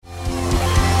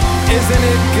Isn't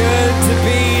it good to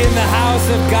be in the house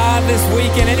of God this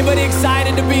weekend? Anybody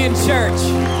excited to be in church?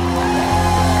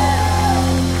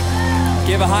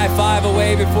 Give a high five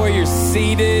away before you're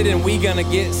seated, and we're gonna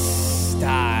get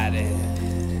started.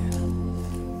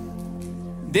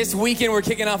 This weekend, we're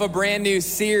kicking off a brand new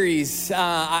series.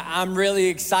 I'm really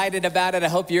excited about it. I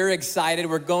hope you're excited.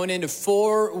 We're going into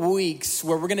 4 weeks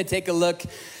where we're gonna take a look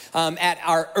at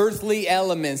our earthly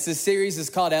elements. This series is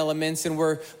called Elements, and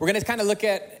we're gonna kind of look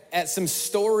at some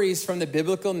stories from the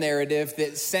biblical narrative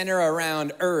that center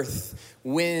around earth,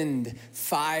 wind,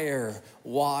 fire,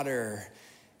 water.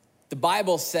 The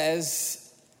Bible says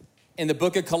in the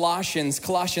book of Colossians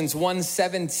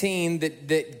 1:17,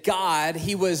 that God,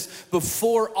 he was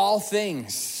before all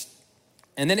things.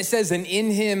 And then it says, and in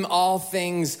him all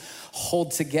things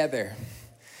hold together.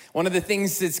 One of the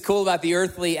things that's cool about the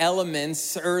earthly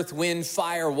elements, earth, wind,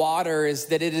 fire, water, is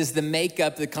that it is the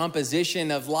makeup, the composition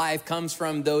of life comes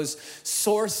from those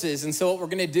sources. And so what we're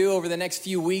gonna do over the next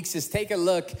few weeks is take a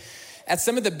look at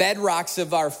some of the bedrocks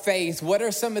of our faith. What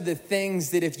are some of the things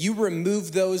that if you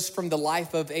remove those from the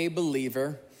life of a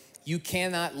believer, you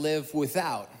cannot live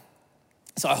without?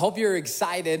 So I hope you're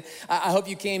excited. I hope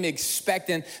you came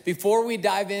expectant. Before we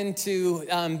dive into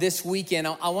this weekend,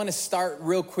 I want to start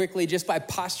real quickly just by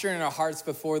posturing our hearts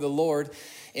before the Lord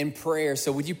in prayer.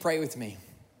 So would you pray with me?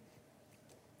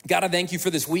 God, I thank you for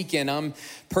this weekend. I'm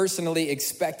personally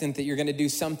expectant that you're going to do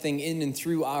something in and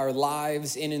through our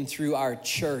lives, in and through our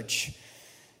church.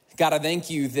 God, I thank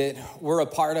you that we're a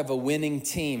part of a winning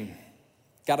team.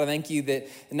 God, I thank you that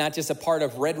not just a part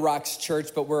of Red Rocks Church,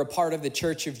 but we're a part of the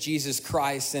Church of Jesus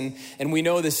Christ. And we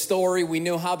know the story. We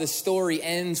know how the story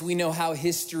ends. We know how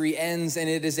history ends. And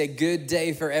it is a good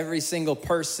day for every single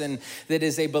person that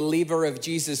is a believer of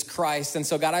Jesus Christ. And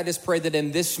so, God, I just pray that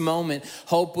in this moment,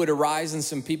 hope would arise in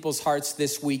some people's hearts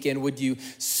this weekend. Would you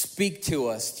speak to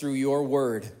us through your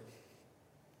word?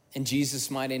 In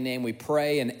Jesus' mighty name we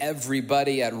pray. And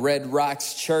everybody at Red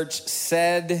Rocks Church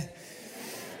said,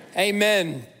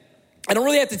 amen. I don't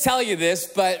really have to tell you this,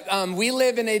 but we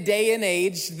live in a day and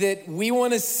age that we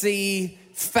want to see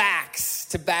facts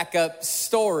to back up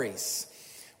stories.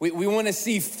 We want to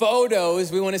see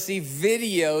photos. We want to see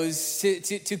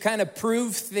videos to kind of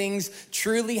prove things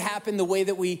truly happened the way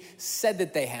that we said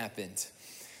that they happened.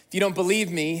 If you don't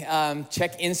believe me,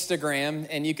 check Instagram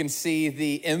and you can see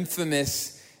the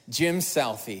infamous gym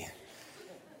selfie,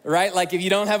 right? Like if you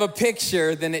don't have a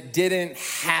picture, then it didn't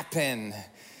happen.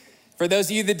 For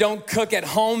those of you that don't cook at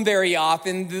home very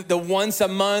often, the once a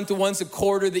month, once a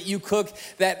quarter that you cook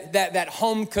that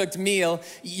home-cooked meal,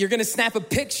 you're gonna snap a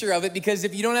picture of it, because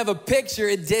if you don't have a picture,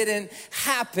 it didn't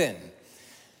happen.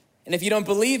 And if you don't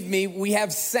believe me, we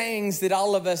have sayings that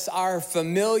all of us are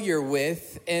familiar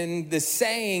with. And the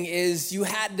saying is, you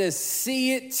had to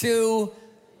see it to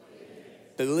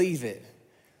believe it.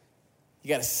 You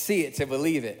gotta see it to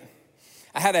believe it.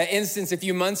 I had an instance a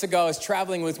few months ago. I was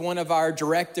traveling with one of our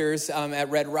directors at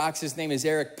Red Rocks. His name is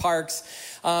Eric Parks.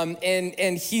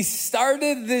 And he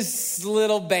started this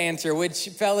little banter, which,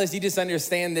 fellas, you just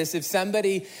understand this. If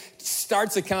somebody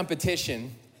starts a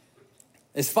competition,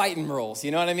 it's fighting rules.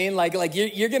 You know what I mean? Like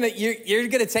you're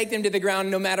gonna take them to the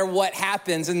ground no matter what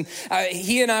happens. And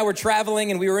he and I were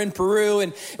traveling, and we were in Peru,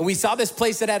 and we saw this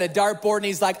place that had a dartboard. And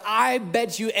he's like, I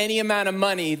bet you any amount of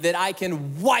money that I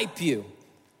can wipe you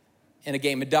in a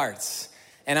game of darts.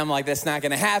 And I'm like, that's not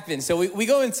gonna happen. So we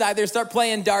go inside there, start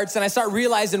playing darts, and I start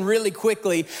realizing really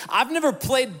quickly, I've never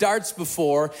played darts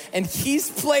before, and he's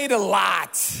played a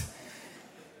lot.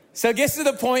 So it gets to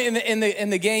the point in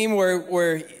the game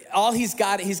where all he's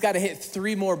got to hit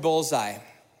 3 more bullseye.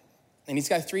 And he's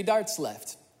got 3 darts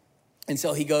left. And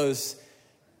so he goes,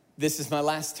 this is my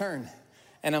last turn.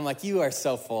 And I'm like, you are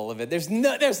so full of it. There's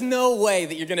no way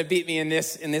that you're gonna beat me in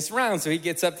this round. So he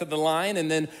gets up to the line,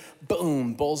 and then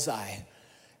boom, bullseye.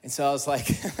 And so I was like,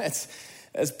 that's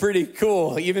pretty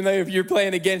cool. Even though if you're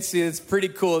playing against you, it's pretty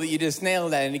cool that you just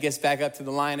nailed that. And he gets back up to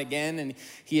the line again, and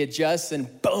he adjusts,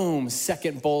 and boom,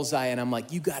 second bullseye. And I'm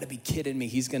like, you gotta be kidding me.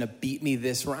 He's gonna beat me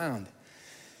this round.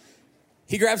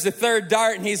 He grabs the 3rd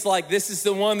dart, and he's like, this is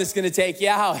the one that's going to take you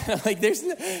out. I'm like, there's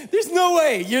no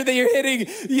way. You're hitting,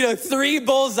 3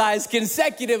 bullseyes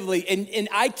consecutively. And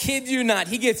I kid you not,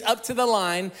 he gets up to the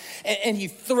line, and he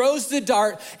throws the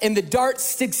dart, and the dart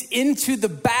sticks into the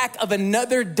back of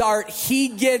another dart. He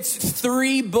gets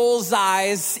 3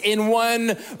 bullseyes in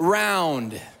 1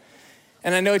 round.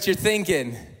 And I know what you're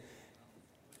thinking.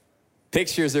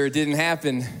 Pictures, or it didn't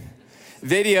happen.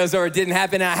 Videos, or it didn't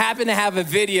happen. And I happen to have a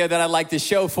video that I'd like to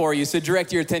show for you, so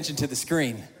direct your attention to the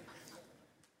screen.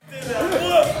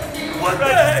 What the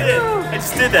heck? I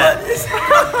just did that.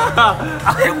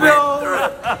 It went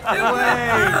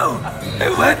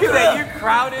It went through. You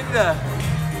crowded the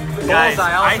Guys,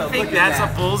 bullseye also. I think that's a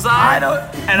bullseye.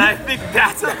 And I think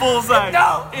that's a bullseye.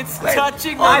 No. It's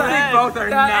touching the I head. think both are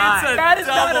not. It's a That is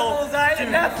not a double. bullseye,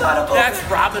 and that's not a bullseye.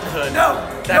 That's Robin Hood. No,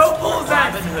 That's no bullseye.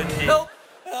 Robin Hood hit. No.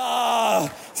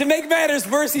 To make matters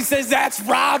worse, he says that's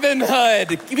Robin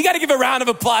Hood. We got to give a round of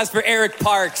applause for Eric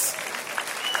Parks.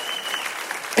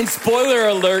 And spoiler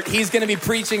alert, he's going to be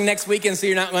preaching next weekend, so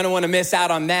you're not going to want to miss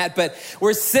out on that. But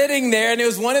we're sitting there, and it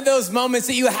was one of those moments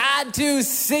that you had to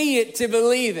see it to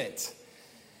believe it.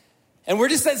 And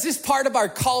that's just part of our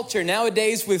culture.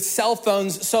 Nowadays, with cell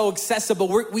phones so accessible,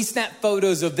 we snap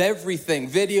photos of everything,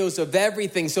 videos of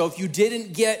everything. So if you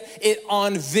didn't get it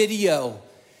on video,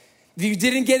 if you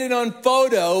didn't get it on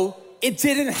photo, it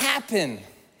didn't happen.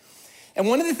 And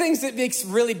one of the things that makes it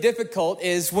really difficult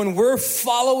is when we're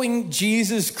following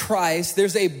Jesus Christ,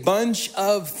 there's a bunch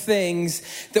of things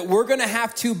that we're gonna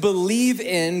have to believe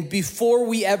in before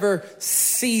we ever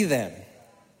see them.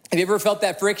 Have you ever felt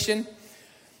that friction?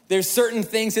 There's certain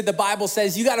things that the Bible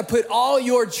says you gotta put all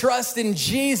your trust in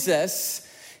Jesus.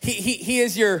 He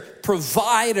is your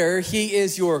provider. He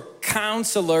is your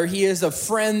counselor. He is a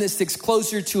friend that sticks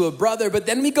closer to a brother. But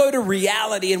then we go to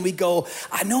reality and we go,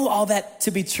 I know all that to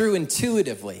be true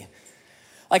intuitively.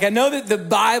 Like I know that the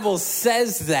Bible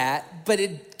says that, but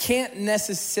it can't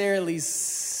necessarily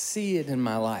see it in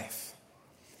my life.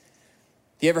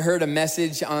 You ever heard a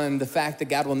message on the fact that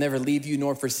God will never leave you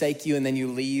nor forsake you, and then you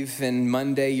leave and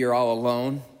Monday you're all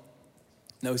alone?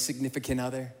 No significant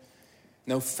other?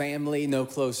 No family, no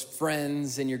close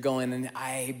friends, and you're going, and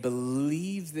I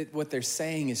believe that what they're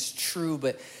saying is true,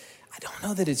 but I don't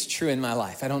know that it's true in my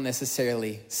life. I don't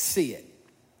necessarily see it.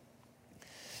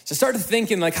 So I started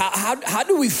thinking, like, how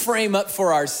do we frame up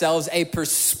for ourselves a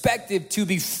perspective to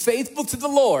be faithful to the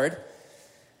Lord,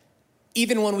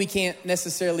 even when we can't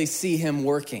necessarily see him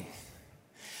working?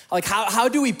 Like how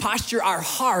do we posture our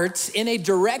hearts in a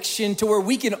direction to where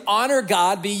we can honor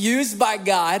God, be used by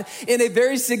God in a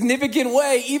very significant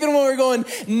way, even when we're going,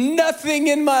 nothing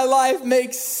in my life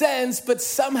makes sense, but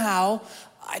somehow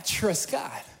I trust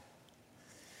God.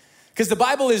 Because the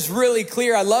Bible is really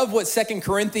clear. I love what 2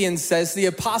 Corinthians says. The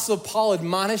Apostle Paul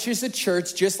admonishes the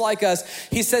church just like us.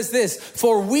 He says this,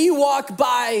 for we walk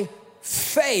by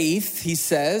faith, he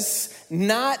says,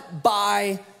 not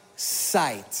by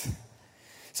sight.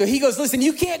 So he goes, listen,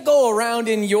 you can't go around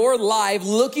in your life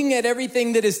looking at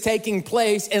everything that is taking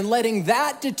place and letting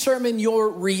that determine your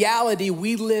reality.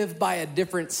 We live by a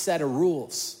different set of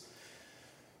rules.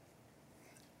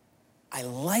 I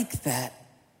like that,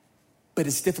 but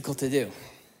it's difficult to do.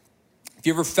 Have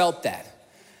you ever felt that?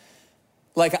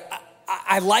 Like,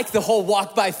 I like the whole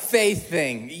walk by faith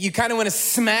thing. You kind of want to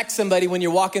smack somebody when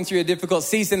you're walking through a difficult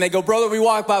season. They go, brother, we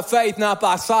walk by faith, not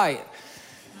by sight.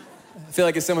 I feel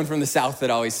like it's someone from the South that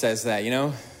always says that, you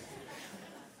know?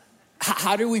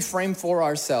 How do we frame for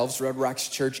ourselves, Red Rocks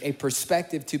Church, a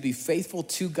perspective to be faithful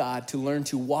to God, to learn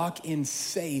to walk in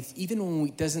faith, even when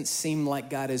it doesn't seem like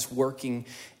God is working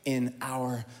in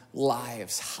our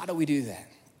lives? How do we do that?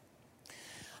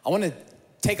 I want to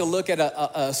take a look at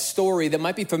a story that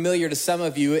might be familiar to some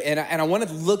of you, and I want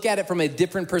to look at it from a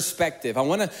different perspective. I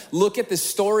want to look at the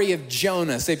story of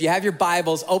Jonah. So if you have your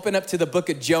Bibles, open up to the book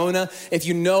of Jonah. If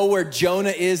you know where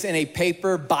Jonah is in a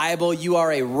paper Bible, you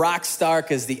are a rock star,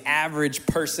 because the average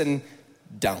person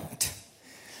don't.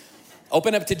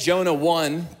 Open up to Jonah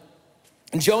 1.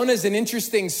 Jonah is an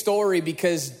interesting story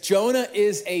because Jonah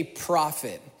is a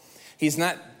prophet. He's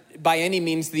not by any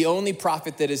means the only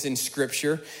prophet that is in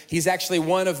scripture. He's actually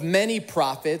one of many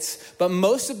prophets, but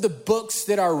most of the books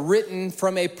that are written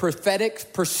from a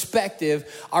prophetic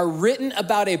perspective are written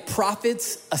about a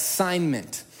prophet's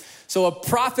assignment. So a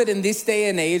prophet in this day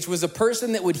and age was a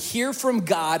person that would hear from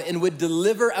God and would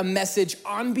deliver a message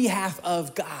on behalf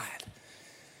of God.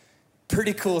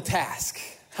 Pretty cool task.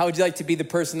 How would you like to be the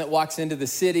person that walks into the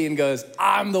city and goes,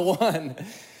 I'm the one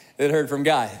that heard from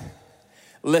God?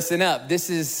 Listen up, this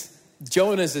is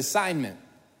Jonah's assignment.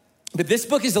 But this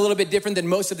book is a little bit different than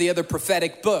most of the other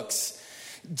prophetic books.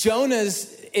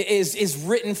 Jonah's is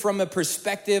written from a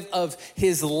perspective of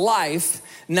his life,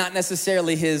 not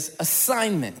necessarily his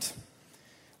assignment.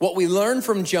 What we learn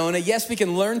from Jonah, yes, we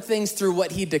can learn things through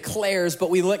what he declares, but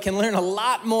we can learn a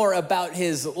lot more about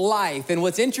his life. And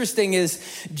what's interesting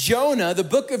is Jonah, the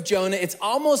book of Jonah, it's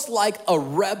almost like a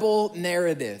rebel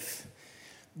narrative.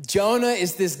 Jonah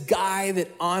is this guy that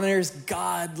honors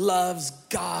God, loves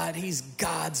God. He's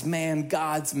God's man,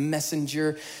 God's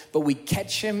messenger. But we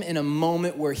catch him in a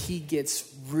moment where he gets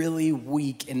really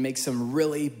weak and makes some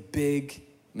really big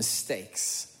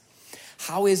mistakes.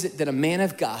 How is it that a man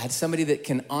of God, somebody that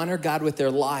can honor God with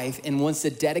their life and wants to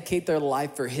dedicate their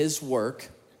life for his work,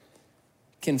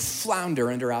 can flounder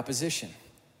under opposition?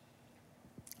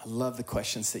 I love the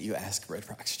questions that you ask, Red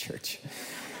Rocks Church.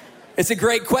 It's a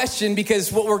great question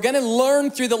because what we're gonna learn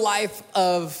through the life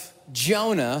of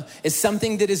Jonah is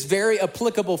something that is very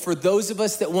applicable for those of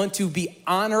us that want to be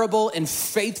honorable and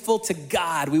faithful to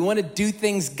God. We want to do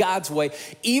things God's way,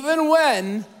 even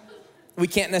when we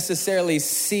can't necessarily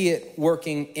see it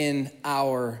working in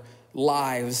our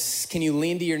lives. Can you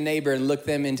lean to your neighbor and look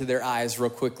them into their eyes real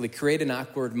quickly? Create an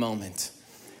awkward moment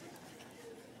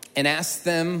and ask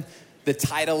them the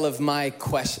title of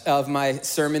my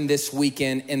sermon this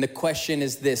weekend, and the question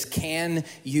is this: can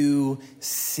you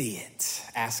see it?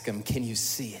 Ask them, can you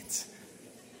see it?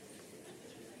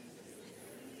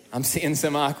 I'm seeing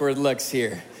some awkward looks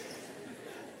here.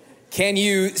 Can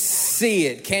you see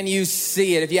it? Can you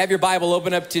see it? If you have your Bible,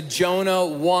 open up to Jonah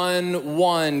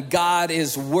 1:1. God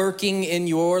is working in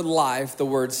your life, the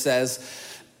word says.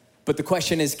 But the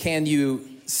question is, can you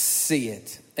see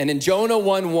it? And in Jonah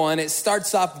 1:1, it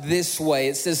starts off this way.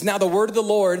 It says, now the word of the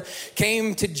Lord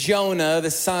came to Jonah,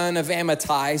 the son of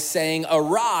Amittai, saying,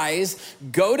 arise,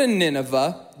 go to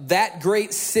Nineveh, that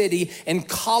great city, and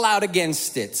call out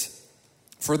against it,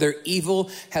 for their evil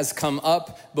has come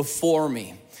up before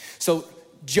me. So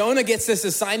Jonah gets this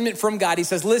assignment from God. He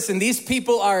says, listen, these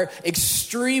people are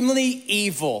extremely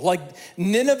evil. Like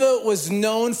Nineveh was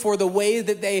known for the way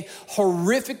that they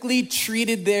horrifically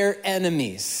treated their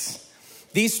enemies.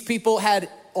 These people had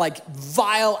like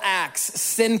vile acts,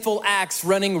 sinful acts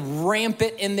running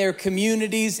rampant in their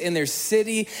communities, in their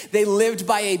city. They lived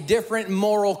by a different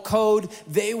moral code.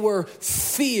 They were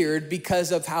feared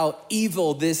because of how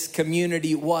evil this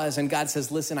community was. And God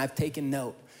says, listen, I've taken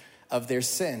note of their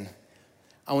sin.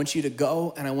 I want you to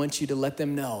go and I want you to let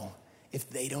them know if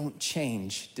they don't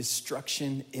change,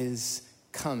 destruction is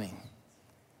coming.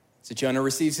 So Jonah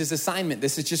receives his assignment.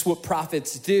 This is just what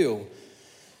prophets do.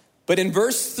 But in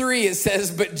verse 3, it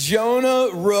says, but Jonah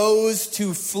rose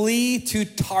to flee to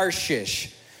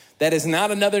Tarshish. That is not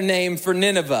another name for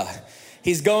Nineveh.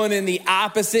 He's going in the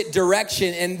opposite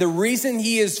direction. And the reason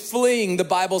he is fleeing, the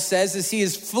Bible says, is he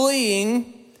is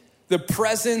fleeing the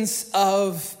presence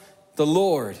of the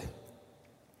Lord.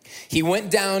 He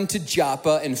went down to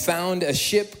Joppa and found a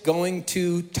ship going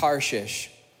to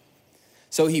Tarshish.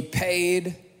 So he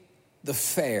paid the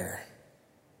fare.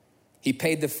 He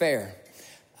paid the fare.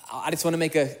 I just want to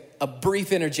make a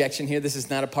brief interjection here. This is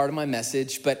not a part of my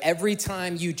message, but every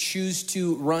time you choose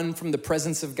to run from the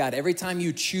presence of God, every time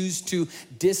you choose to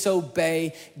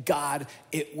disobey God,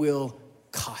 it will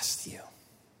cost you.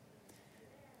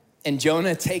 And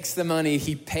Jonah takes the money,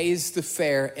 he pays the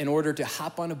fare in order to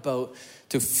hop on a boat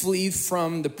to flee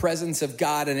from the presence of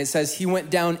God. And it says he went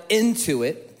down into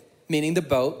it, meaning the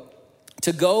boat,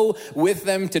 to go with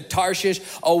them to Tarshish,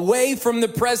 away from the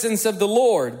presence of the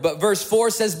Lord. But verse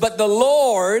 4 says, but the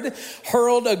Lord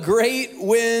hurled a great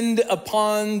wind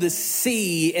upon the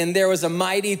sea, and there was a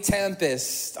mighty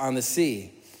tempest on the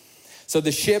sea. So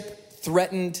the ship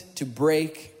threatened to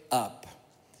break up.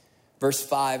 Verse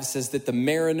 5 says that the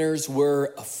mariners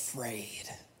were afraid,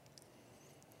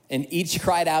 and each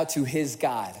cried out to his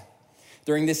God.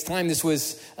 During this time, this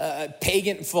was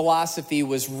pagan philosophy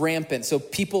was rampant. So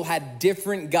people had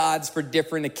different gods for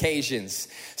different occasions.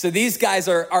 So these guys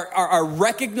are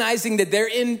recognizing that they're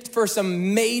in for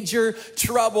some major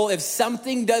trouble if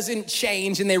something doesn't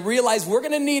change. And they realize we're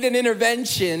going to need an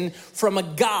intervention from a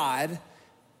God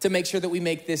to make sure that we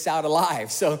make this out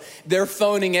alive. So they're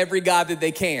phoning every god that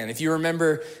they can. If you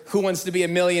remember Who Wants to Be a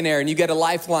Millionaire and you get a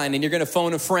lifeline and you're gonna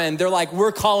phone a friend, they're like,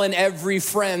 we're calling every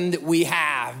friend that we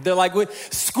have. They're like,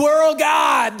 squirrel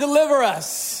God, deliver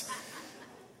us.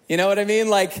 You know what I mean?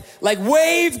 Like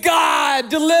wave God,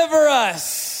 deliver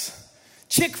us.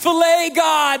 Chick-fil-A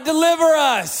God, deliver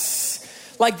us.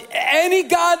 Like any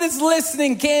God that's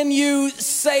listening, can you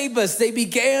save us? They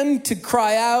began to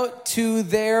cry out to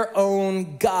their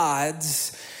own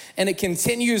gods. And it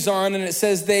continues on and it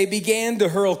says they began to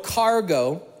hurl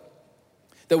cargo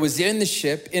that was in the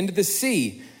ship into the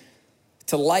sea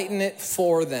to lighten it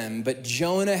for them. But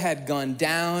Jonah had gone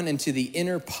down into the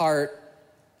inner part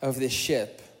of the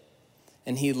ship,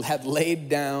 and he had laid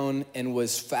down and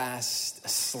was fast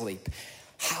asleep.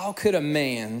 How could a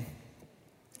man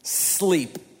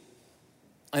sleep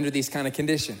under these kind of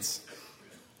conditions?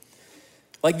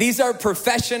 Like, these are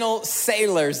professional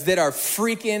sailors that are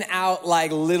freaking out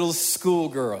like little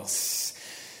schoolgirls.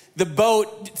 The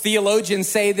boat, theologians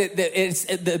say that it's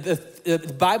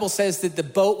the Bible says that the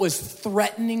boat was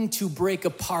threatening to break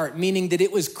apart, meaning that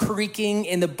it was creaking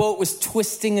and the boat was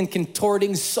twisting and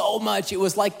contorting so much. It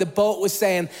was like the boat was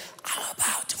saying, I'm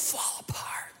about to fall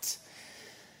apart.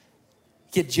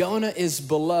 Yet Jonah is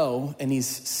below and he's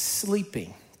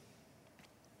sleeping.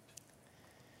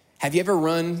 Have you ever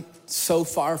run so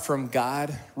far from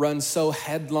God, run so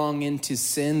headlong into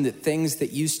sin that things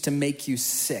that used to make you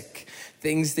sick,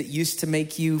 things that used to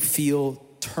make you feel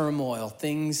turmoil,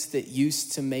 things that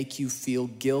used to make you feel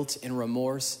guilt and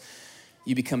remorse,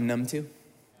 you become numb to?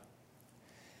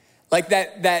 Like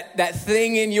that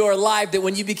thing in your life that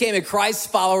when you became a Christ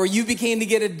follower, you began to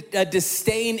get a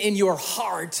disdain in your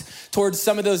heart towards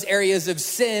some of those areas of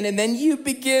sin. And then you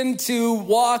begin to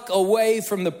walk away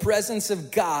from the presence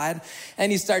of God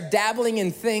and you start dabbling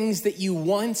in things that you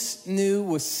once knew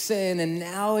was sin. And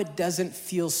now it doesn't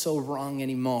feel so wrong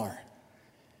anymore.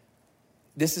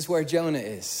 This is where Jonah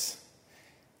is.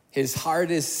 His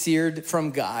heart is seared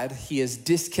from God. He is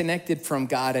disconnected from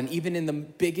God. And even in the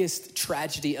biggest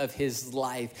tragedy of his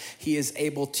life, he is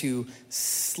able to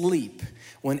sleep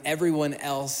when everyone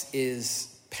else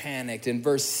is panicked. And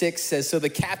verse 6 says, so the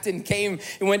captain came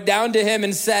and went down to him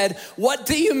and said, what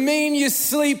do you mean, you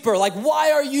sleeper? Like,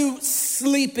 why are you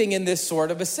sleeping in this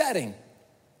sort of a setting?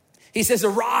 He says,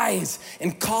 arise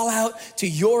and call out to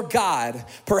your God.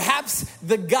 Perhaps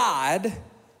the God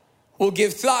will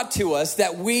give thought to us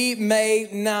that we may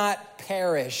not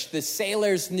perish. The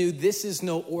sailors knew this is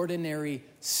no ordinary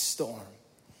storm.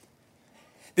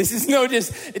 This is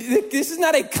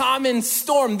not a common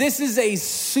storm. This is a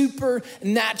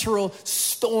supernatural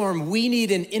storm. We need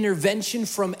an intervention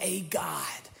from a God.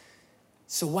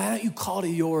 So why don't you call to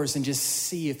yours and just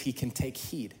see if he can take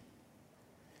heed?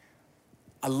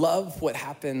 I love what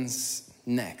happens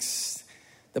next.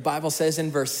 The Bible says in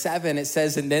verse 7, it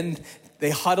says, and then they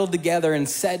huddled together and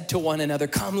said to one another,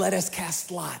 come, let us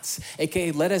cast lots,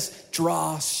 aka let us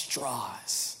draw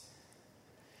straws.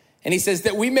 And he says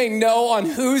that we may know on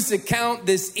whose account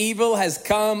this evil has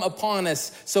come upon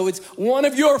us. So it's one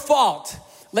of your fault.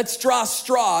 Let's draw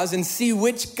straws and see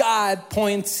which God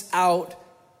points out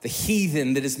the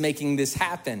heathen that is making this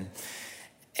happen.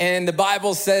 And the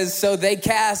Bible says, so they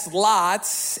cast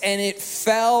lots and it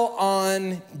fell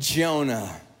on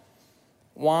Jonah.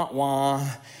 Wah, wah.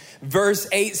 Verse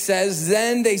 8 says,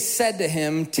 then they said to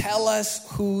him, tell us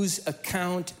whose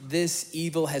account this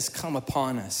evil has come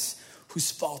upon us.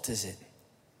 Whose fault is it?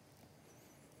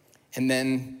 And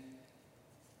then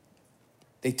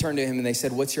they turned to him and they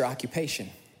said, what's your occupation?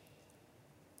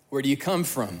 Where do you come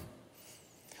from?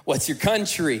 What's your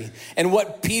country? And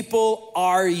what people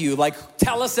are you? Like,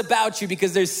 tell us about you,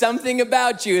 because there's something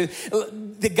about you.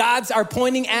 The gods are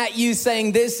pointing at you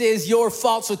saying this is your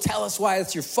fault, so tell us why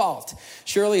it's your fault.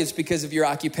 Surely it's because of your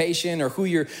occupation or who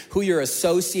you're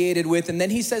associated with. And then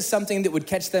he says something that would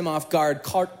catch them off guard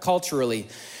culturally.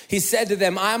 He said to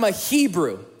them, I'm a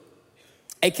Hebrew,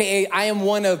 aka I am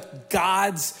one of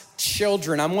God's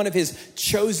children. I'm one of his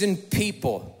chosen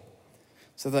people.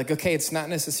 So they're like, okay, it's not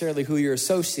necessarily who you're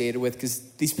associated with because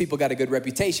these people got a good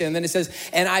reputation. And then it says,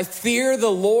 and I fear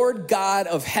the Lord God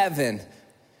of heaven.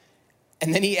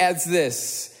 And then he adds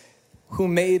this, who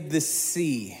made the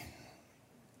sea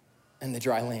and the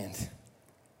dry land.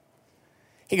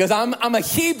 He goes, I'm a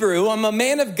Hebrew, I'm a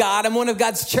man of God, I'm one of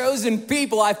God's chosen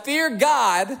people. I fear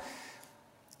God,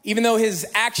 even though his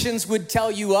actions would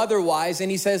tell you otherwise. And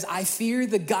he says, I fear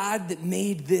the God that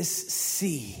made this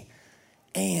sea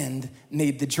and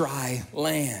made the dry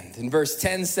land. And verse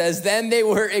 10 says, then they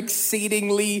were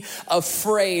exceedingly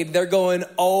afraid. They're going,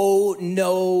 oh,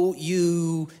 no,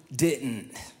 you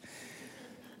didn't.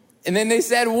 And then they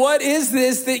said, what is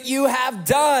this that you have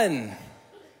done?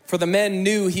 For the men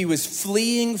knew he was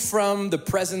fleeing from the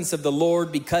presence of the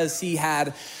Lord because he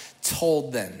had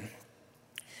told them.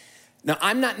 Now,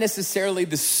 I'm not necessarily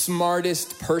the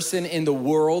smartest person in the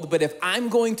world, but if I'm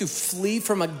going to flee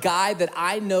from a guy that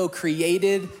I know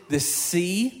created the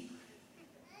sea,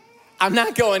 I'm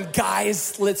not going,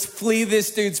 guys, let's flee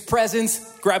this dude's presence,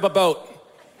 grab a boat.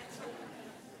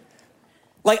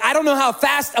 Like, I don't know how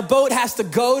fast a boat has to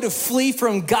go to flee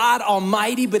from God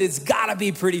Almighty, but it's gotta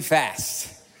be pretty fast.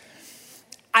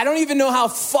 I don't even know how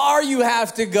far you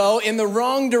have to go in the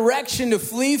wrong direction to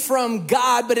flee from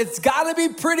God, but it's got to be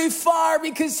pretty far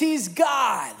because he's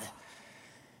God.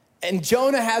 And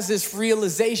Jonah has this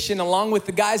realization along with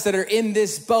the guys that are in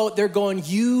this boat. They're going,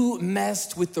 you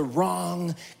messed with the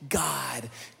wrong God,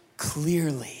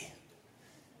 clearly,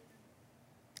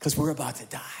 because we're about to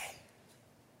die.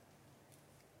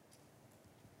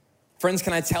 Friends,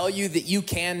 can I tell you that you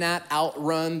cannot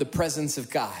outrun the presence of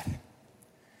God?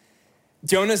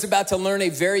 Jonah's about to learn a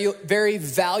very, very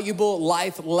valuable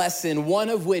life lesson, one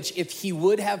of which, if he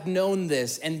would have known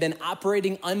this and been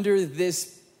operating under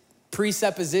this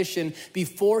presupposition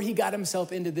before he got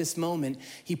himself into this moment,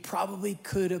 he probably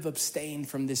could have abstained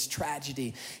from this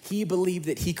tragedy. He believed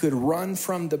that he could run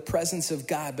from the presence of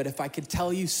God. But if I could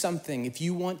tell you something, if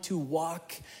you want to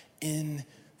walk in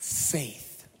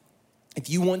faith, if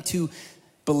you want to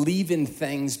believe in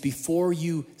things before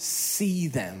you see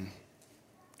them,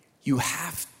 you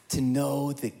have to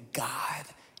know that God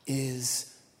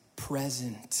is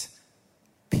present,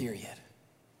 period.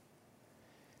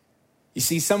 You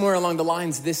see, somewhere along the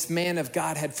lines, this man of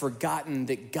God had forgotten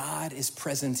that God is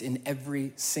present in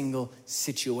every single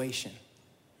situation.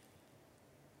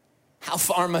 How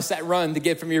far must I run to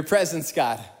get from your presence,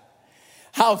 God?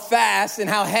 How fast and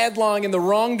how headlong in the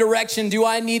wrong direction do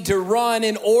I need to run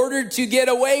in order to get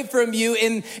away from you?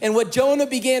 And what Jonah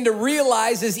began to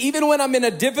realize is even when I'm in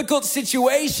a difficult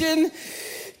situation,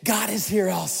 God is here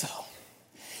also.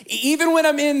 Even when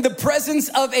I'm in the presence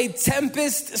of a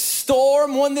tempest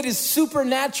storm, one that is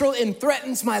supernatural and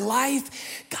threatens my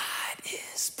life, God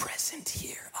is present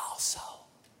here also.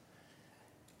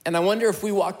 And I wonder if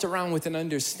we walked around with an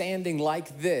understanding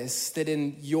like this, that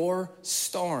in your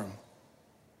storm,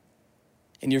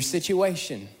 in your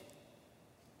situation,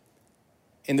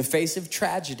 in the face of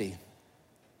tragedy,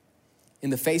 in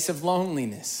the face of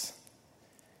loneliness,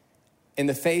 in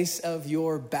the face of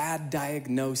your bad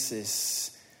diagnosis,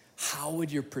 how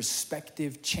would your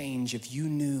perspective change if you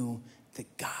knew that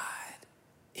God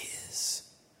is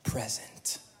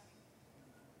present?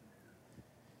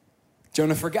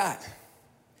 Jonah forgot.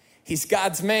 He's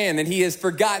God's man, and he has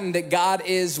forgotten that God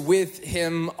is with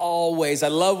him always. I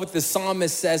love what the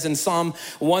psalmist says in Psalm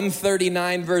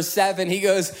 139, verse 7. He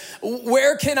goes,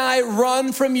 "Where can I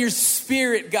run from your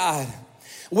spirit, God?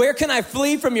 Where can I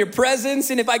flee from your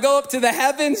presence? And if I go up to the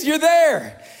heavens, you're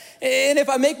there. And if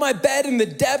I make my bed in the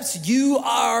depths, you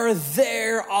are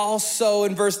there also."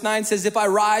 And verse 9 says, "If I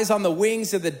rise on the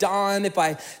wings of the dawn, if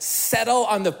I settle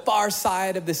on the far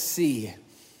side of the sea,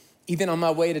 even on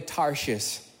my way to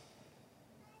Tarshish,"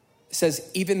 it says,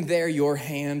 "even there your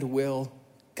hand will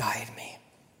guide me.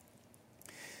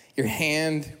 Your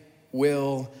hand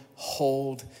will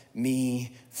hold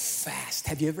me fast."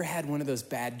 Have you ever had one of those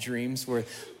bad dreams where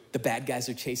the bad guys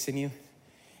are chasing you?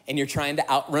 And you're trying to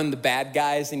outrun the bad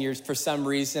guys, and you're, for some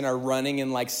reason, are running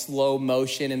in like slow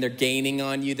motion, and they're gaining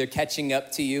on you, they're catching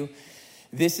up to you.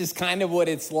 This is kind of what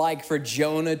it's like for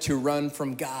Jonah to run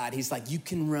from God. He's like, you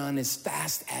can run as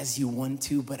fast as you want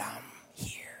to, but I'm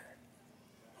here.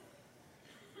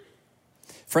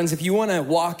 Friends, if you want to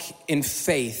walk in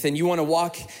faith and you want to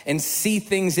walk and see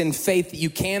things in faith that you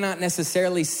cannot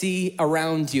necessarily see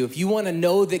around you, if you want to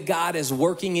know that God is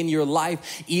working in your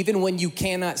life even when you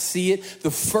cannot see it,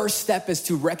 the first step is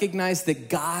to recognize that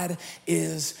God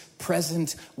is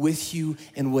present with you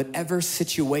in whatever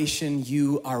situation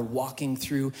you are walking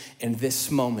through in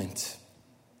this moment.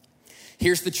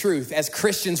 Here's the truth. As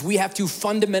Christians, we have to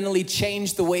fundamentally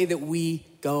change the way that we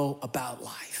go about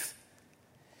life.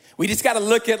 We just got to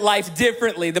look at life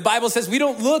differently. The Bible says we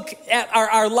don't look at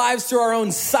our lives through our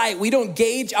own sight. We don't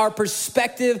gauge our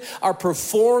perspective, our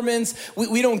performance.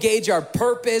 We don't gauge our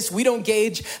purpose. We don't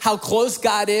gauge how close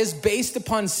God is based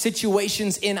upon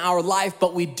situations in our life.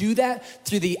 But we do that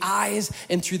through the eyes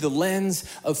and through the lens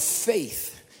of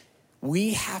faith.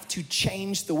 We have to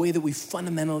change the way that we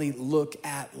fundamentally look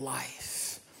at life.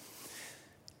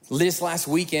 This last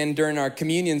weekend during our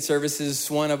communion services,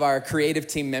 one of our creative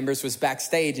team members was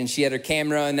backstage and she had her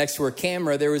camera, and next to her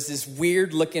camera, there was this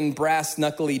weird looking brass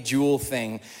knuckly jewel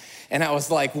thing. And I was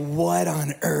like, what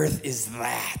on earth is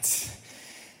that?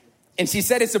 And she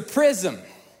said, it's a prism.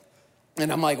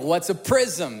 And I'm like, what's a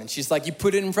prism? And she's like, you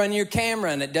put it in front of your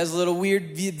camera and it does little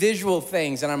weird visual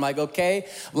things. And I'm like, okay,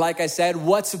 like I said,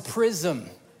 what's a prism?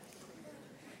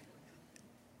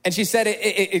 And she said,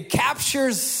 it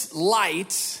captures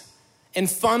light and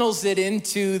funnels it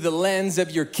into the lens of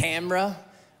your camera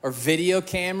or video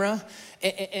camera.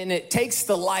 And it takes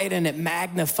the light and it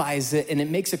magnifies it and it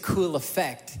makes a cool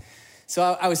effect. So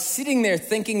I was sitting there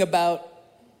thinking about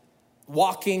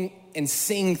walking and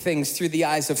seeing things through the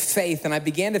eyes of faith. And I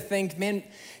began to think, man,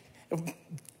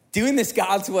 doing this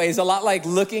God's way is a lot like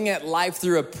looking at life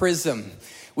through a prism.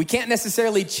 We can't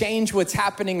necessarily change what's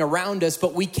happening around us,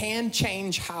 but we can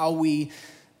change how we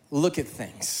look at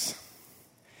things.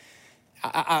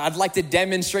 I'd like to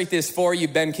demonstrate this for you.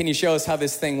 Ben, can you show us how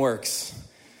this thing works?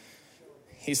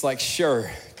 He's like, sure.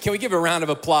 Can we give a round of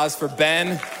applause for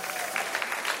Ben?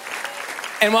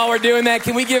 And while we're doing that,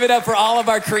 can we give it up for all of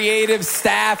our creative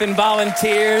staff and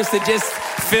volunteers that just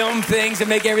film things and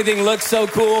make everything look so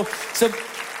cool. So,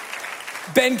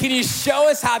 Ben, can you show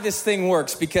us how this thing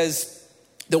works? Because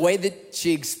the way that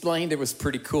she explained it was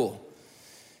pretty cool.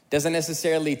 Doesn't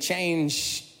necessarily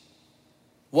change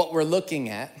what we're looking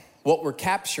at, what we're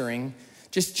capturing,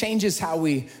 just changes how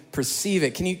we perceive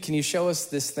it. Can you show us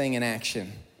this thing in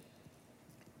action?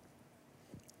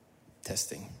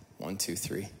 Testing. 1, 2,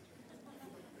 3.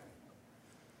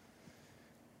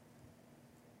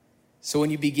 So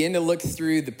when you begin to look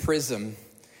through the prism,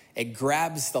 it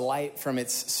grabs the light from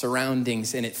its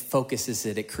surroundings and it focuses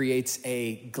it. It creates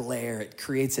a glare. It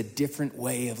creates a different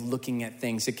way of looking at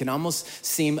things. It can almost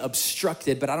seem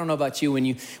obstructed, but I don't know about you. When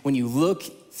you look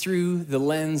through the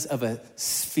lens of a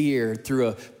sphere, through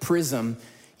a prism,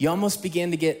 you almost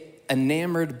begin to get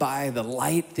enamored by the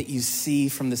light that you see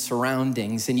from the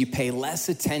surroundings, and you pay less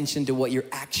attention to what you're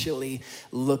actually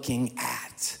looking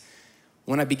at.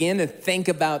 When I began to think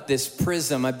about this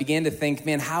prism, I began to think,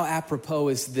 man, how apropos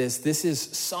is this? This is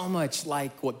so much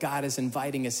like what God is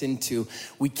inviting us into.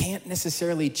 We can't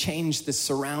necessarily change the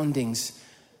surroundings,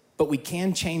 but we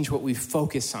can change what we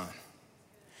focus on.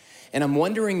 And I'm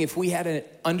wondering if we had an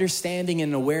understanding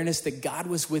and awareness that God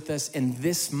was with us in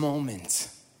this moment.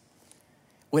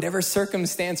 Whatever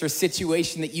circumstance or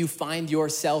situation that you find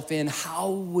yourself in,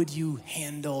 how would you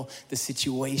handle the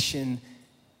situation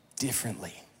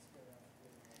differently?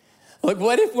 Like,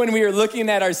 what if when we were looking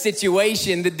at our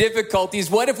situation, the difficulties,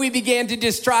 what if we began to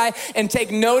just try and take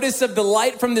notice of the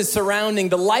light from the surrounding,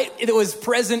 the light that was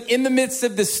present in the midst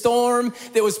of the storm,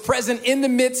 that was present in the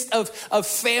midst of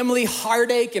family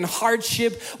heartache and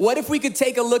hardship? What if we could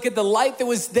take a look at the light that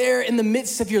was there in the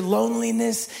midst of your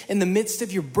loneliness, in the midst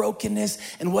of your brokenness?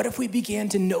 And what if we began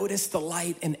to notice the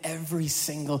light in every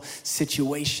single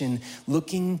situation?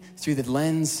 Looking through the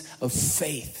lens of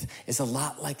faith is a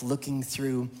lot like looking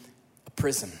through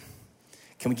prism.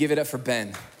 Can we give it up for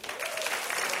Ben?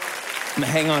 I'm gonna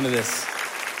hang on to this.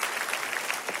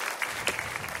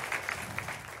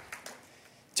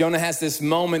 Jonah has this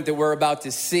moment that we're about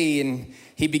to see, and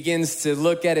he begins to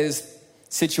look at his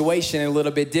situation a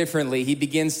little bit differently. He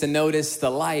begins to notice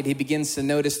the light. He begins to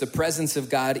notice the presence of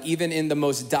God, even in the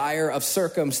most dire of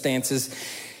circumstances.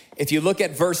 If you look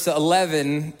at verse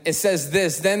 11, it says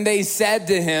this: "Then they said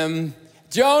to him,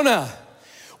 'Jonah,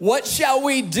 what shall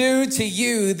we do to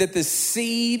you that the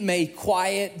sea may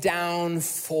quiet down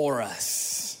for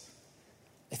us?'"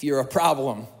 If you're a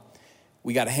problem,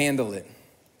 we got to handle it.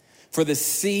 "For the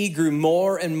sea grew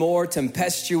more and more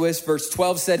tempestuous." Verse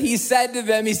 12 said, he said to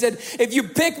them, "If you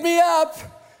pick me up,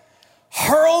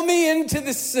 hurl me into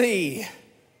the sea."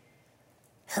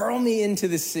 Hurl me into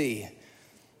the sea.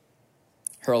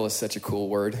 Hurl is such a cool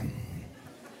word.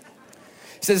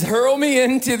 It says, "Hurl me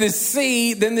into the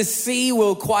sea, then the sea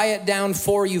will quiet down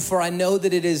for you, for I know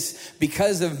that it is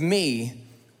because of me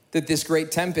that this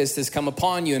great tempest has come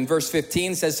upon you." And verse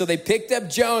 15 says, "So they picked up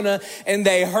Jonah and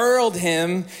they hurled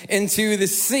him into the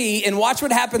sea." And watch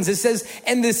what happens. It says,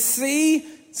 "And the sea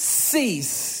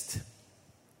ceased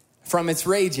from its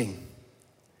raging.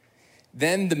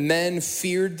 Then the men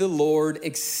feared the Lord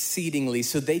exceedingly."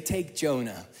 So they take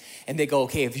Jonah and they go,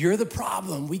 "Okay, if you're the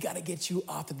problem, we got to get you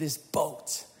off of this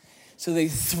boat." So they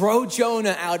throw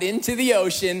Jonah out into the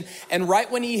ocean, and right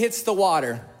when he hits the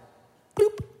water,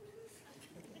 bloop,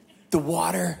 the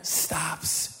water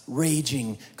stops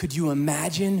raging. Could you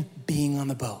imagine being on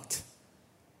the boat?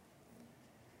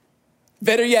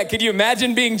 Better yet, could you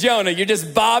imagine being Jonah? You're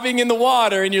just bobbing in the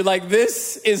water, and you're like,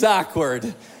 this is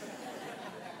awkward.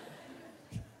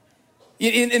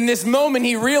 In this moment,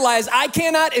 he realized, I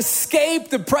cannot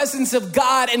escape the presence of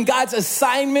God and God's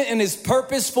assignment and his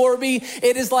purpose for me.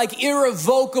 It is like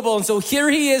irrevocable. And so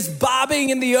here he is bobbing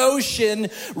in the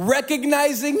ocean,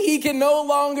 recognizing he can no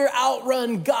longer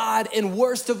outrun God. And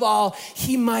worst of all,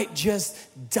 he might just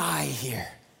die here.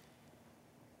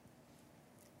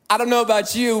 I don't know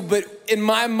about you, but in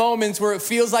my moments where it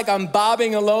feels like I'm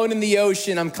bobbing alone in the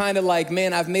ocean, I'm kind of like,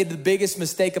 man, I've made the biggest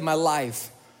mistake of my life.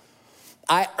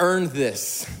 I earned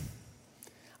this.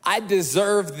 I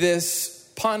deserve this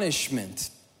punishment.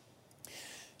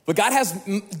 But God has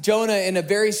Jonah in a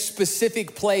very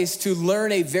specific place to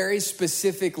learn a very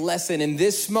specific lesson. In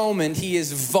this moment, he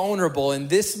is vulnerable. In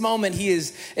this moment, he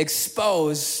is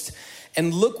exposed.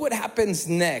 And look what happens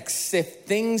next. If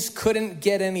things couldn't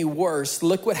get any worse,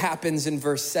 look what happens in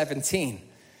verse 17.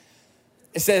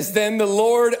 It says, "Then the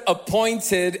Lord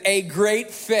appointed a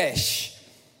great fish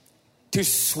to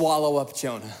swallow up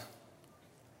Jonah."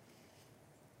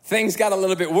 Things got a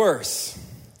little bit worse.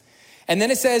 And then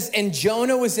it says, "And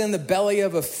Jonah was in the belly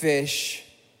of a fish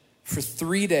for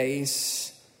 3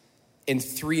 days and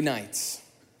 3 nights."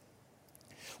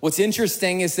 What's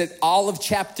interesting is that all of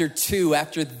chapter 2,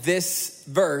 after this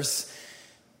verse,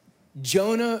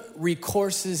 Jonah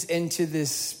recourses into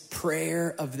this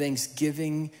prayer of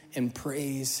thanksgiving and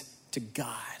praise to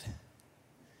God.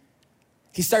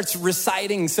 He starts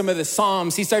reciting some of the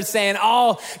Psalms. He starts saying,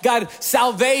 oh, God,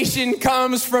 salvation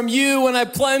comes from you. When I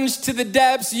plunged to the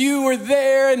depths, you were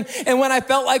there. And when I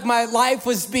felt like my life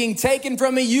was being taken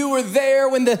from me, you were there.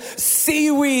 When the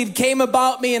seaweed came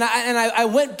about me and I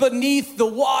went beneath the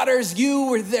waters, you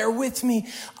were there with me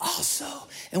also.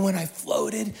 And when I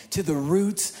floated to the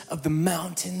roots of the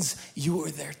mountains, you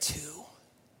were there too.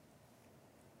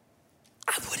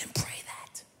 I wouldn't pray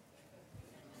that.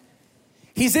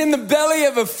 He's in the belly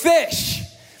of a fish.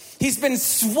 He's been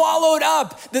swallowed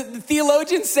up. The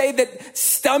theologians say that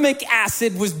stomach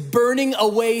acid was burning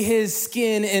away his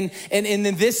skin. And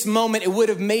in this moment, it would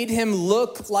have made him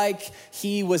look like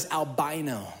he was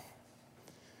albino.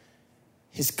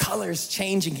 His color's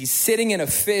changing. He's sitting in a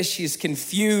fish. He's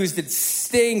confused. It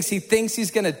stings. He thinks he's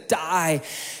going to die.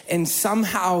 And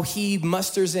somehow he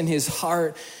musters in his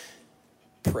heart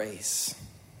praise.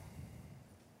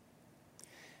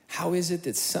 How is it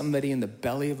that somebody in the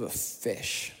belly of a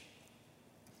fish,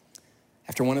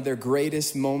 after one of their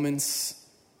greatest moments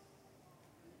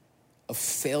of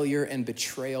failure and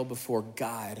betrayal before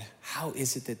God, how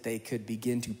is it that they could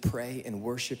begin to pray and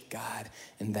worship God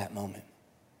in that moment?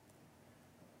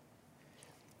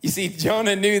 You see,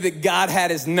 Jonah knew that God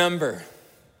had his number.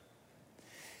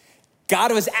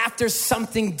 God was after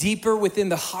something deeper within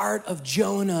the heart of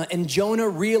Jonah, and Jonah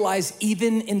realized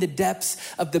even in the depths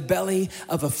of the belly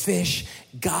of a fish,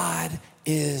 God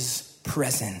is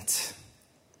present.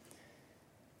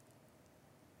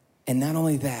 And not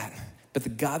only that, but the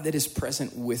God that is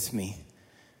present with me.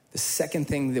 The second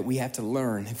thing that we have to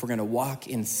learn if we're going to walk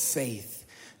in faith,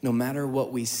 no matter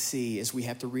what we see, is we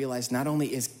have to realize not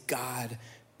only is God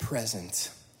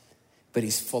present, but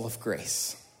he's full of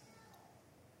grace.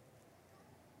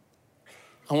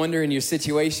 I wonder in your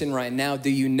situation right now, do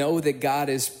you know that God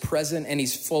is present and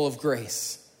he's full of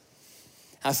grace?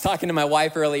 I was talking to my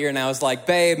wife earlier and I was like,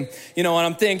 babe, you know what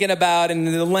I'm thinking about in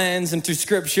the lens and through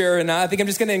scripture, and I think I'm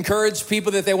just going to encourage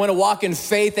people that if they want to walk in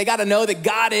faith, they got to know that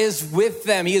God is with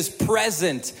them. He is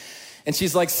present. And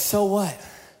she's like, so what?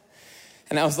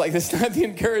 And I was like, that's not the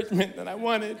encouragement that I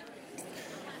wanted.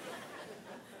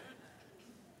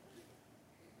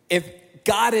 If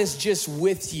God is just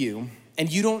with you, and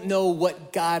you don't know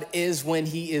what God is when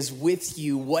he is with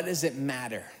you, what does it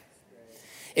matter?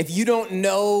 If you don't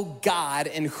know God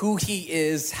and who he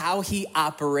is, how he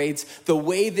operates, the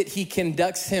way that he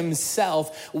conducts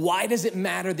himself, why does it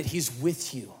matter that he's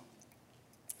with you?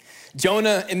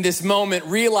 Jonah in this moment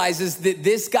realizes that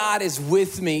this God is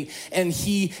with me and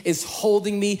he is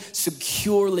holding me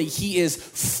securely. He is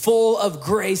full of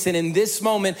grace. And in this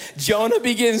moment, Jonah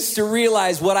begins to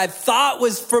realize what I thought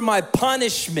was for my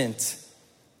punishment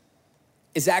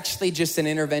is actually just an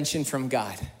intervention from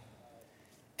God.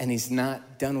 And he's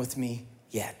not done with me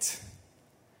yet.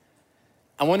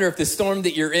 I wonder if the storm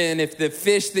that you're in, if the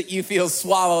fish that you feel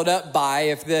swallowed up by,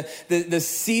 if the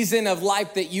season of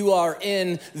life that you are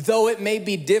in, though it may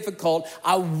be difficult,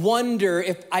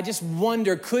 I just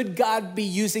wonder, could God be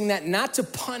using that not to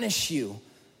punish you,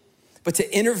 but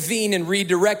to intervene and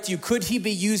redirect you? Could he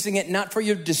be using it not for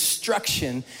your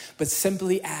destruction, but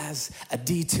simply as a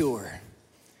detour?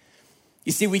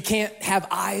 You see, we can't have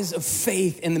eyes of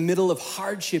faith in the middle of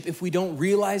hardship if we don't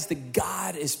realize that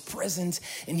God is present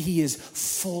and he is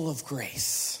full of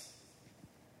grace.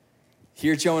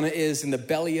 Here Jonah is in the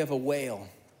belly of a whale,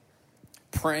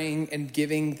 praying and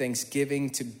giving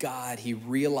thanksgiving to God. He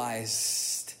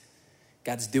realized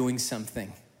God's doing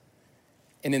something.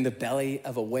 And in the belly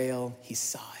of a whale, he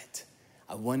saw it.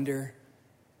 I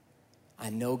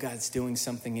know God's doing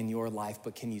something in your life,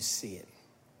 but can you see it?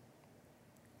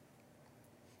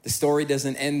 The story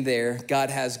doesn't end there. God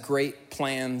has great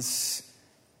plans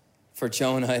for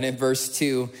Jonah. And in verse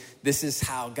 2, this is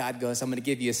how God goes. I'm going to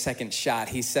give you a second shot.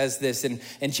 He says this in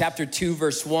chapter 2,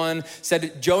 verse 1,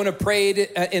 said Jonah prayed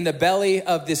in the belly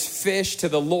of this fish to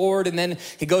the Lord. And then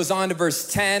he goes on to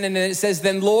verse 10, and then it says,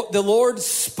 then the Lord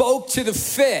spoke to the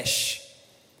fish,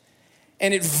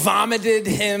 and it vomited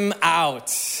him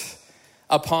out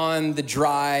upon the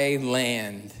dry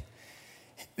land.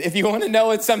 If you want to know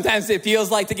what sometimes it feels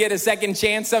like to get a second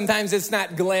chance, sometimes it's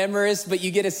not glamorous, but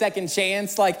you get a second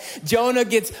chance. Like Jonah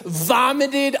gets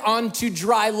vomited onto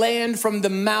dry land from the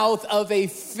mouth of a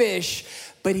fish,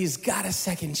 but he's got a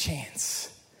second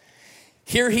chance.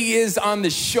 Here he is on the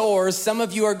shore. Some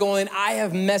of you are going, I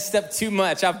have messed up too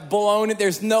much. I've blown it.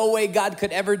 There's no way God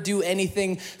could ever do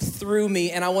anything through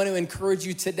me. And I want to encourage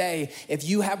you today, if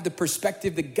you have the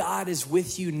perspective that God is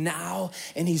with you now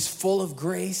and he's full of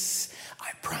grace,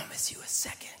 I promise you a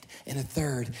second and a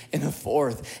third and a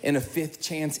fourth and a fifth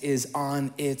chance is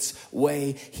on its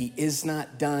way. He is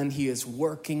not done. He is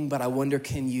working, but I wonder,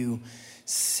 can you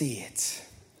see it?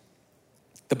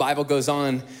 The Bible goes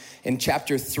on in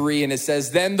chapter 3, and it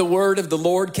says, then the word of the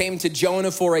Lord came to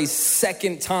Jonah for a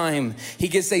second time. He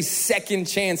gets a second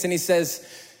chance, and he says,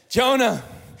 Jonah,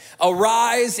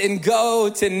 arise and go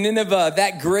to Nineveh,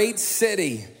 that great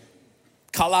city.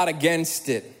 Call out against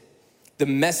it the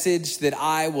message that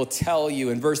I will tell you.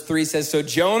 And verse 3 says, so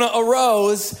Jonah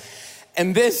arose,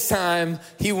 and this time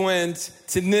he went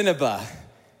to Nineveh.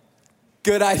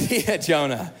 Good idea,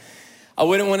 Jonah. I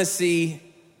wouldn't want to see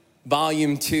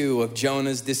volume 2 of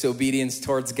Jonah's disobedience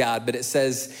towards God, but it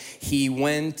says he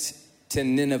went to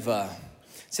Nineveh.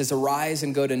 It says, arise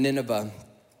and go to Nineveh.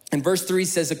 And verse 3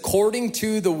 says, according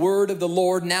to the word of the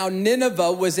Lord, now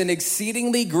Nineveh was an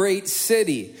exceedingly great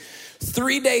city,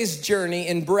 3 days' journey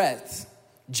in breadth.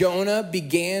 Jonah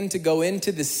began to go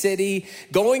into the city,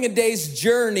 going a day's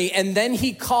journey, and then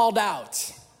he called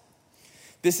out.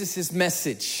 This is his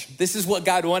message. This is what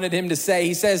God wanted him to say.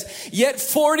 He says, yet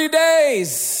 40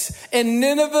 days and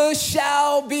Nineveh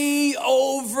shall be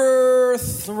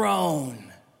overthrown.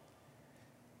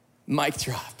 Mic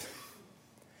drop.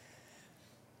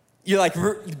 You're like,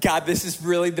 God, this is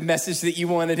really the message that you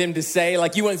wanted him to say?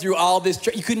 Like you went through all this.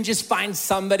 You couldn't just find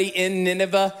somebody in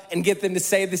Nineveh and get them to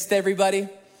say this to everybody?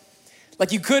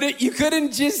 Like you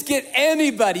couldn't just get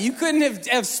anybody. You couldn't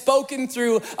have spoken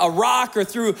through a rock or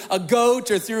through a goat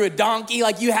or through a donkey.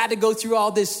 Like you had to go through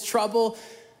all this trouble.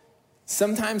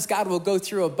 Sometimes God will go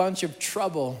through a bunch of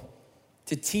trouble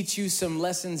to teach you some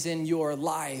lessons in your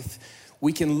life.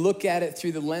 We can look at it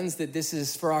through the lens that this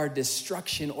is for our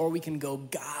destruction, or we can go,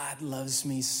 God loves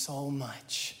me so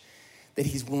much that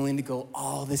he's willing to go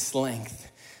all this length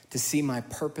to see my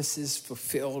purposes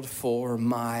fulfilled for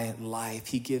my life.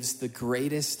 He gives the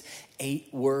greatest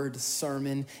 8-word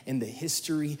sermon in the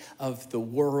history of the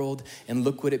world. And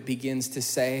look what it begins to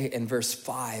say in verse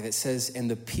 5. It says, and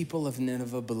the people of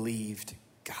Nineveh believed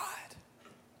God.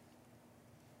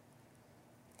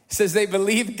 It says they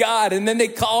believed God, and then they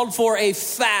called for a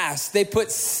fast. They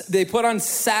put on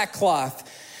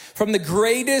sackcloth. From the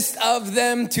greatest of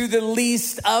them to the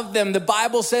least of them. The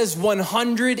Bible says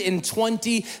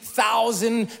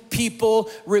 120,000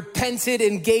 people repented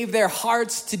and gave their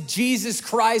hearts to Jesus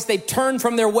Christ. They turned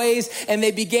from their ways and they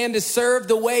began to serve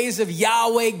the ways of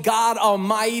Yahweh, God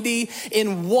Almighty.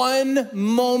 In one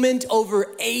moment, over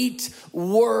 8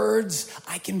 words,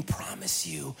 I can promise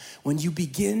you, when you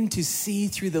begin to see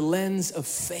through the lens of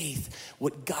faith,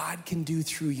 what God can do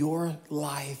through your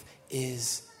life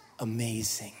is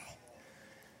amazing.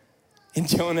 And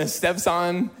Jonah steps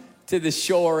on to the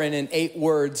shore, and in 8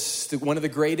 words, one of the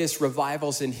greatest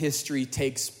revivals in history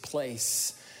takes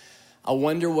place. I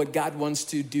wonder what God wants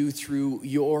to do through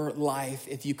your life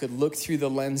if you could look through the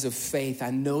lens of faith.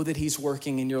 I know that he's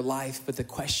working in your life, but the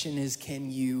question is, can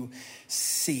you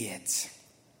see it?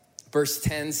 Verse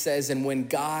 10 says, and when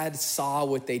God saw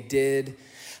what they did,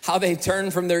 how they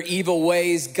turned from their evil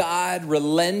ways, God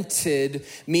relented,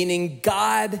 meaning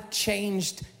God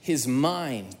changed his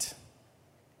mind.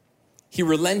 He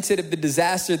relented of the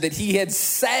disaster that he had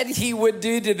said he would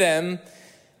do to them,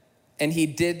 and he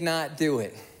did not do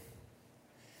it.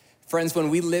 Friends, when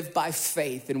we live by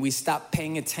faith and we stop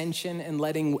paying attention and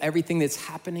letting everything that's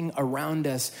happening around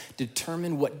us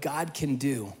determine what God can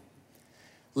do,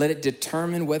 let it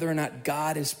determine whether or not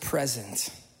God is present.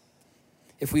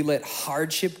 If we let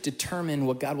hardship determine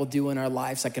what God will do in our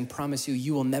lives, I can promise you,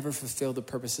 you will never fulfill the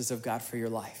purposes of God for your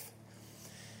life.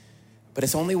 But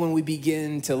it's only when we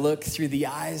begin to look through the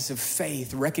eyes of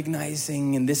faith,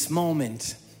 recognizing in this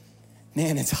moment,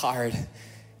 man, it's hard,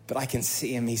 but I can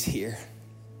see him, he's here.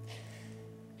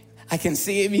 I can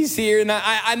see him, he's here, and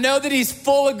I know that he's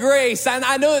full of grace.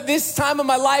 I know that this time of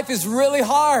my life is really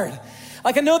hard.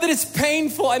 Like I know that it's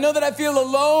painful. I know that I feel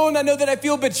alone. I know that I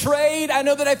feel betrayed. I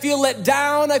know that I feel let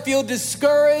down. I feel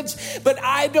discouraged. But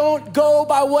I don't go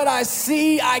by what I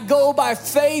see. I go by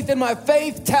faith. And my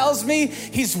faith tells me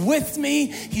he's with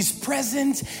me. He's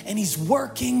present and he's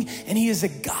working. And he is a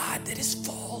God that is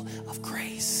full of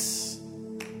grace.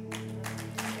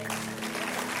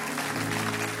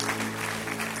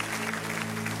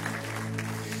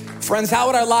 Friends, how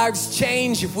would our lives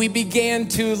change if we began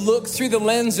to look through the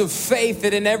lens of faith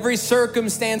that in every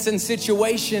circumstance and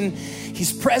situation,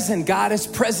 he's present, God is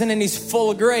present, and he's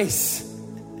full of grace.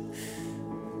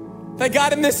 That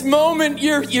God, in this moment,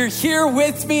 you're here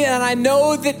with me, and I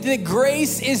know that the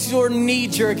grace is your knee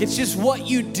jerk. It's just what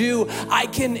you do. I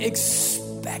can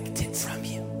expect it from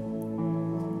you.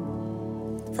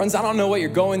 Friends, I don't know what you're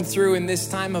going through in this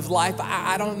time of life.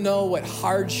 I don't know what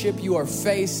hardship you are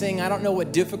facing. I don't know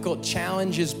what difficult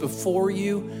challenges before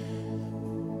you.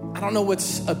 I don't know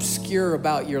what's obscure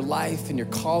about your life and your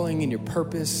calling and your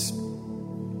purpose.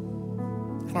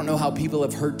 I don't know how people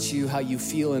have hurt you, how you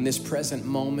feel in this present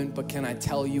moment, but can I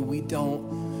tell you, we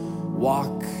don't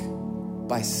walk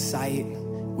by sight,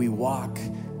 we walk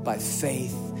by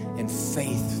faith. And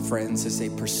faith, friends, is a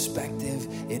perspective.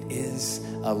 It is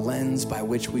a lens by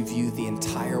which we view the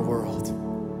entire world.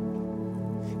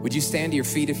 Would you stand to your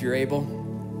feet if you're able?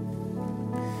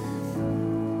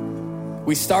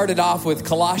 We started off with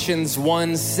Colossians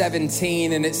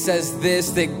 1:17, and it says this,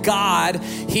 that God,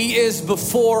 he is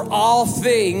before all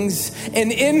things,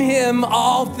 and in him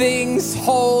all things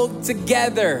hold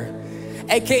together.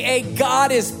 AKA,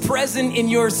 God is present in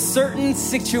your certain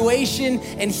situation,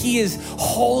 and he is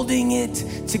holding it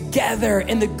together.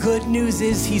 And the good news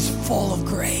is he's full of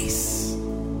grace.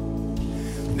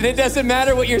 It doesn't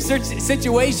matter what your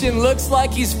situation looks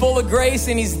like, he's full of grace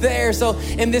and he's there. So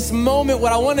in this moment,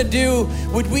 what I want to do,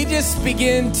 would we just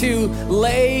begin to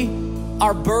lay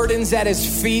our burdens at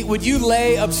his feet? Would you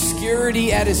lay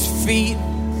obscurity at his feet?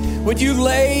 Would you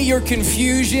lay your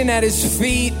confusion at his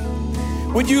feet?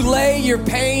 Would you lay your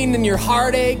pain and your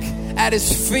heartache at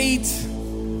his feet?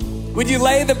 Would you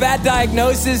lay the bad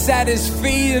diagnosis at his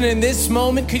feet? And in this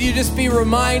moment, could you just be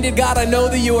reminded, God, I know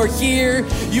that you are here,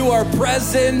 you are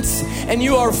present, and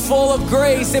you are full of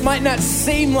grace. It might not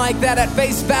seem like that at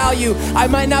face value. I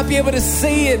might not be able to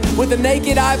see it with the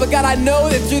naked eye, but God, I know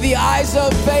that through the eyes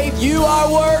of faith, you are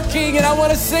working, and I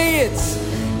want to see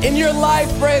it. In your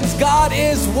life, friends, God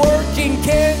is working.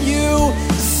 Can you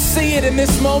see it in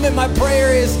this moment? My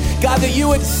prayer is, God, that you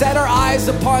would set our eyes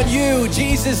upon you,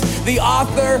 Jesus, the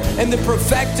author and the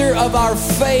perfecter of our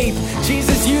faith.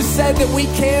 Jesus, you said that we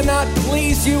cannot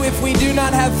please you if we do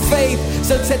not have faith.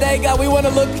 So today, God, we want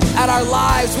to look at our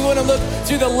lives. We want to look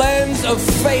through the lens of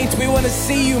faith. We want to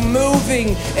see you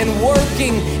moving and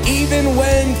working even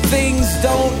when things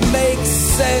don't make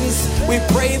sense. We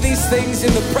pray these things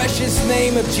in the precious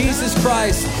name of Jesus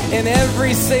Christ. And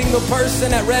every single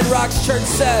person at Red Rocks Church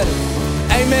said,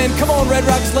 amen. Come on, Red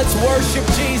Rocks, let's worship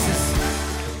Jesus.